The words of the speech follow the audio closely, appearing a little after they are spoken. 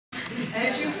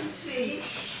As you can see,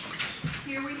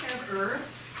 here we have Earth,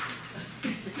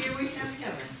 here we have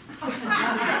heaven.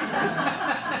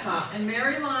 And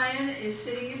Mary Lyon is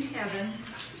sitting in heaven,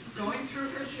 going through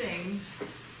her things,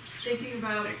 thinking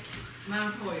about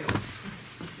Mount Holyoke.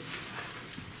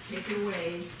 Take it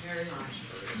away, Mary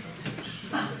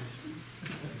Lyon.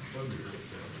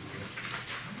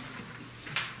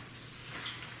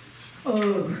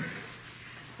 Oh,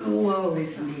 woe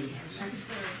is me.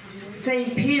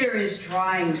 St. Peter is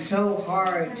trying so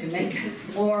hard to make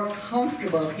us more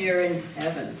comfortable here in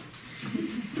heaven.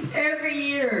 Every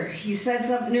year, he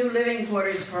sets up new living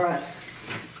quarters for us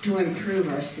to improve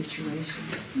our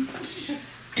situation.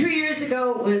 2 years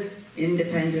ago, it was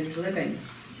independent living.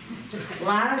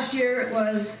 Last year, it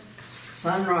was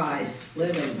sunrise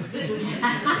living.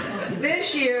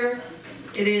 This year,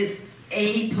 it is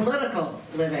apolitical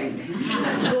living.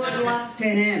 Good luck to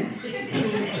him.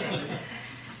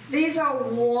 These are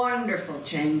wonderful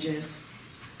changes,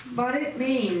 but it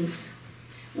means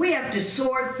we have to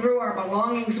sort through our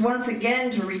belongings once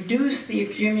again to reduce the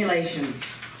accumulation.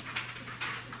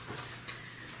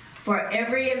 For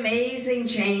every amazing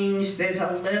change, there's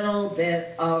a little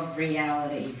bit of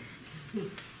reality.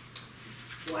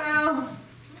 Well,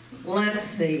 let's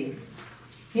see.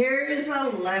 Here's a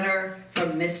letter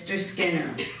from Mr.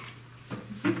 Skinner.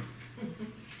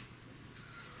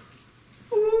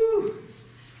 Ooh.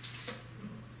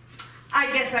 I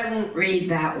guess I won't read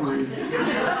that one.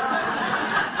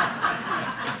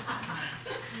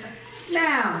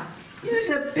 Now, here's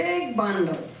a big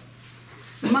bundle.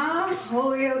 Mount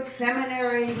Holyoke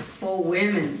Seminary for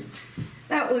Women.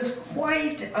 That was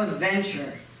quite a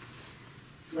venture.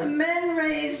 The men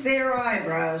raised their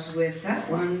eyebrows with that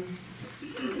one.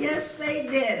 Yes, they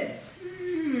did.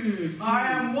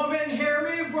 I am woman, hear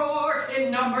me roar,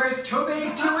 in numbers too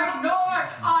big to ignore.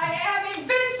 I am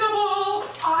invincible,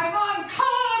 I'm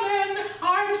uncommon,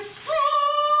 I'm strong.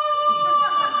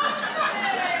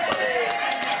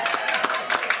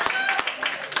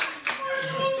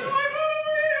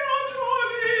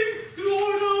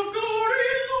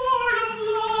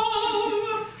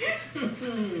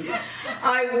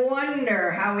 I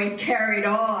wonder how it carried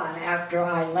on after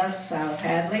I left South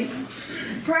Hadley.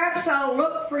 Perhaps I'll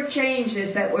look for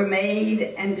changes that were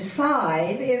made and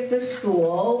decide if the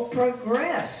school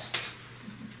progressed.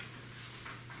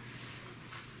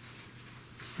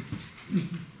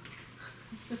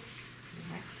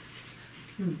 Next.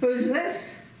 Who's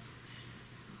this?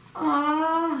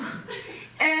 Ah,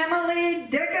 Emily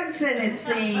Dickinson, it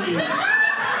seems.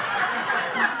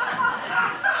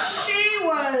 She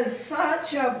was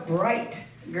such a bright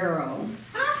girl.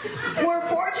 We're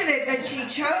fortunate that she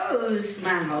chose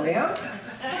Mount Holyoke.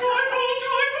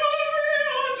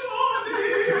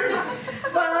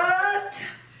 But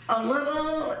a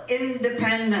little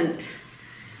independent.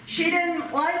 She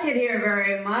didn't like it here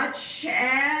very much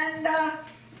and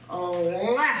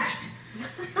left.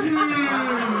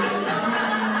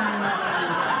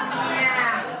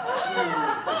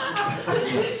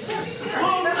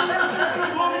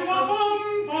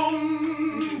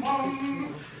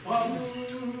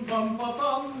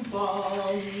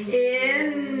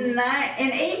 In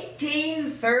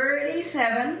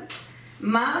 1837,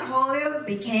 Mount Holyoke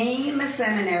became a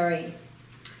seminary,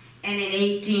 and in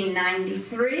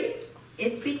 1893,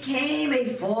 it became a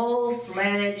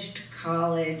full-fledged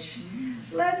college.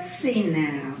 Let's see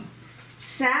now.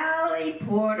 Sally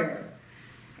Porter,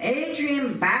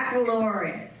 Adrian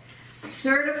Baccalaureate,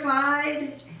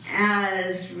 certified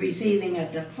as receiving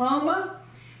a diploma.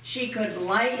 She could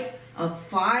light a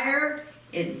fire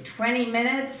in 20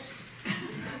 minutes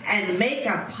and make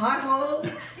a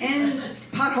potholder in 10.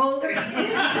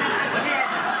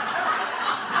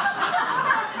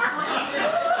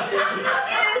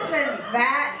 Isn't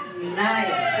that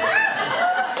nice?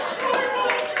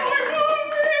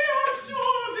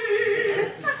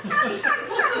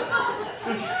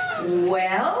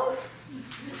 Well,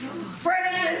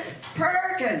 Frances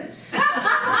Perkins,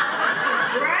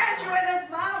 graduate of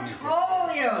Mount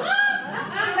Holyoke,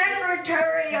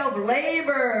 Secretary of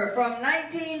Labor from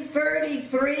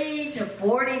 1933 to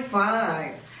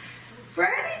 45.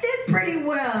 Franny did pretty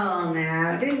well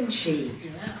now, didn't she?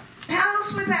 Yeah.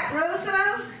 Pals with that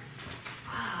Roosevelt?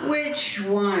 Which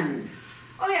one?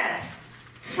 Oh yes,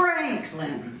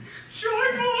 Franklin.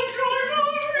 Joyful, joyful,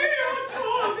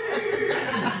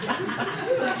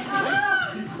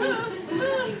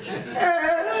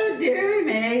 Oh, dearie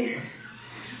me.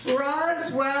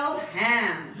 Roswell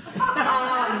Ham, a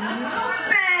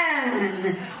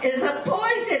man, is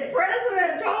appointed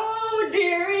president. Oh,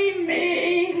 dearie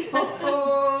me.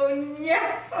 Oh,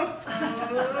 yeah.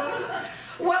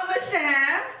 Well, Mr.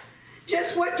 Ham,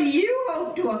 Just what do you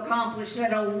hope to accomplish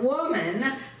that a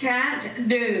woman can't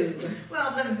do?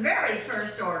 Well, the very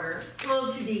first order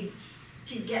will to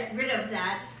get rid of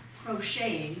that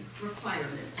crocheting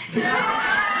requirement. Paint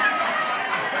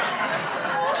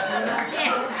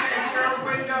your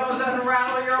windows and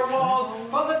rattle your walls,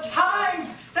 for the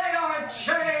times they are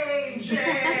changing.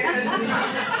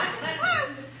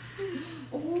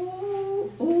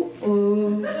 Ooh, ooh,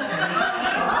 ooh.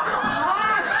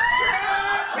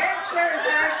 Pictures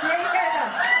are taken.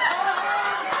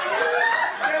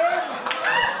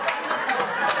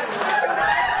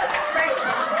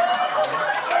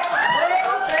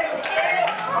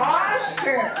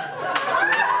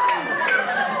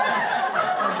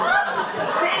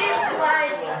 Seems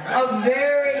like a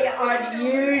very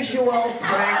unusual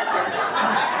practice.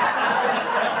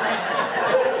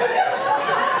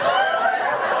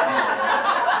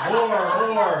 More.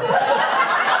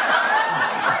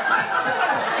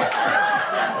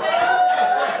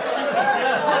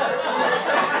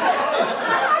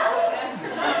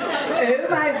 Oh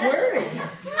my word.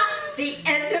 The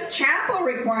end of chapel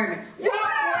requirement. What?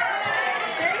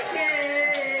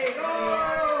 Thinking.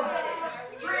 Oh.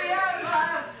 Free at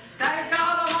last, thank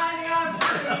God Almighty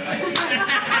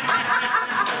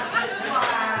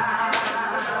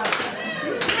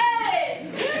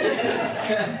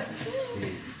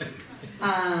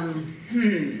I'm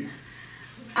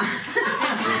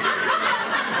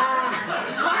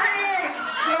My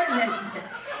goodness.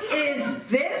 Is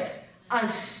this a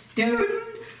student?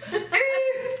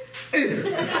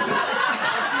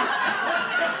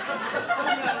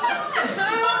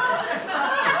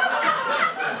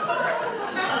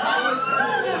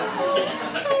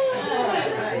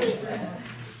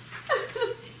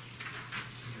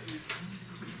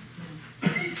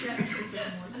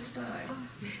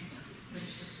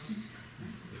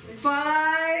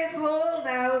 Five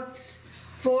holdouts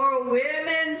for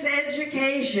women's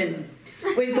education.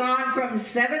 We've gone from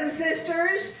 7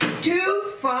 sisters to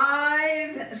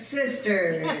 5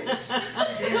 sisters.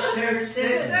 Sisters,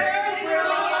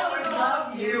 we'll always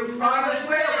love you. Promise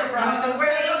we're proud to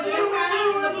wear the blue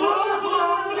and the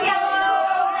blue and yellow.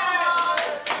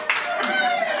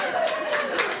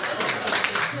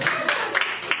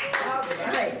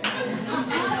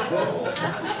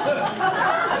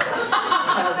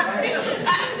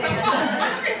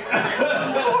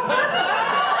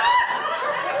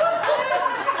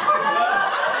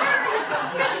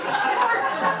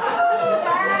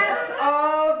 Class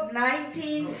of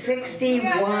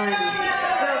 1961. The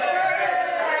first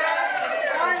class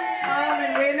of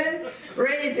uncommon women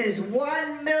raises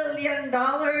 $1 million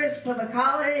for the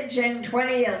college in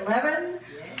 2011.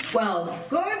 Well,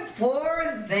 good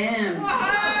for them.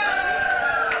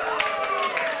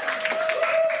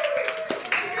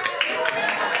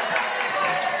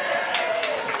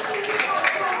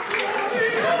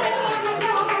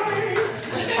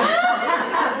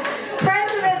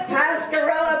 President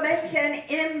Pascarella makes an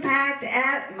impact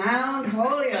at Mount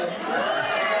Holyoke.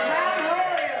 Mount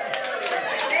Holyoke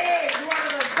is one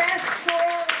of the best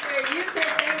schools where you can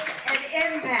make an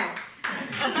impact.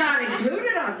 Not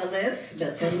included on the list,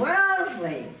 Smith and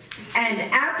Wellesley. And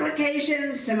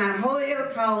applications to Mount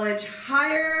Holyoke College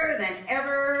higher than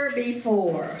ever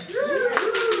before.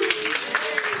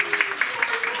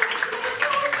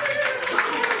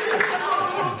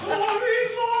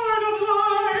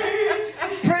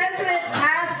 President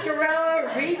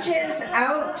Pascarella reaches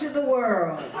out to the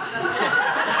world.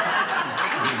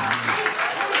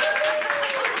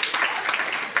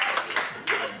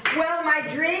 Well, my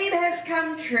dream has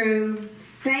come true.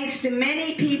 Thanks to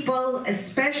many people,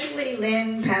 especially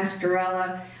Lynn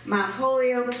Pascarella, Mount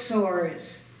Holyoke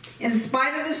soars. In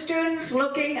spite of the students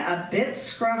looking a bit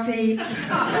scruffy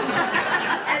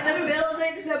and the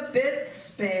buildings a bit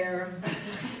spare,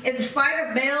 in spite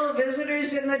of male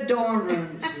visitors in the dorm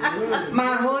rooms,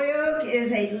 Mount Holyoke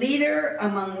is a leader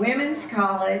among women's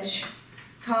colleges,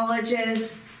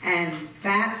 and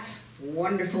that's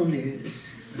wonderful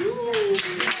news.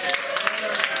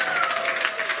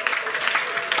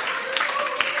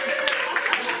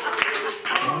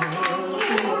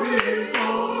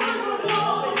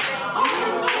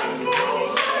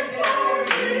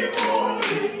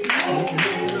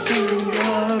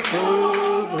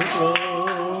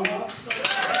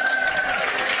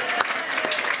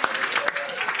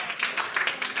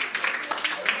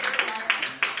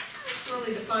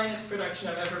 Probably the finest production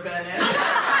I've ever been in.